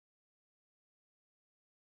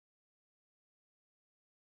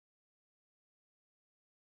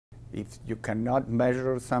If you cannot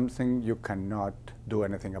measure something, you cannot do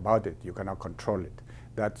anything about it. You cannot control it.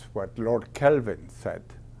 That's what Lord Kelvin said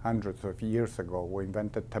hundreds of years ago, who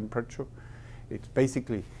invented temperature. It's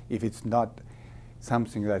basically, if it's not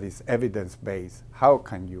something that is evidence-based, how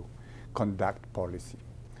can you conduct policy?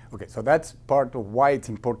 Okay, so that's part of why it's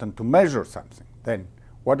important to measure something. Then,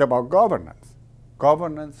 what about governance?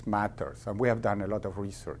 Governance matters, and we have done a lot of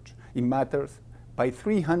research. It matters by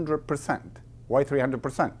 300%. Why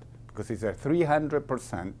 300%? Because it's a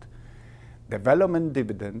 300% development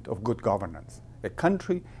dividend of good governance. A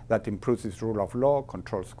country that improves its rule of law,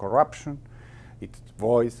 controls corruption, its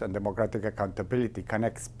voice and democratic accountability can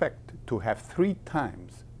expect to have 3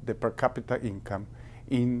 times the per capita income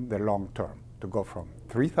in the long term, to go from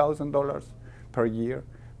 $3,000 per year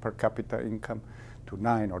per capita income to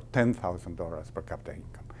 $9,000 or $10,000 per capita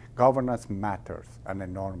income. Governance matters, and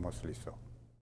enormously so.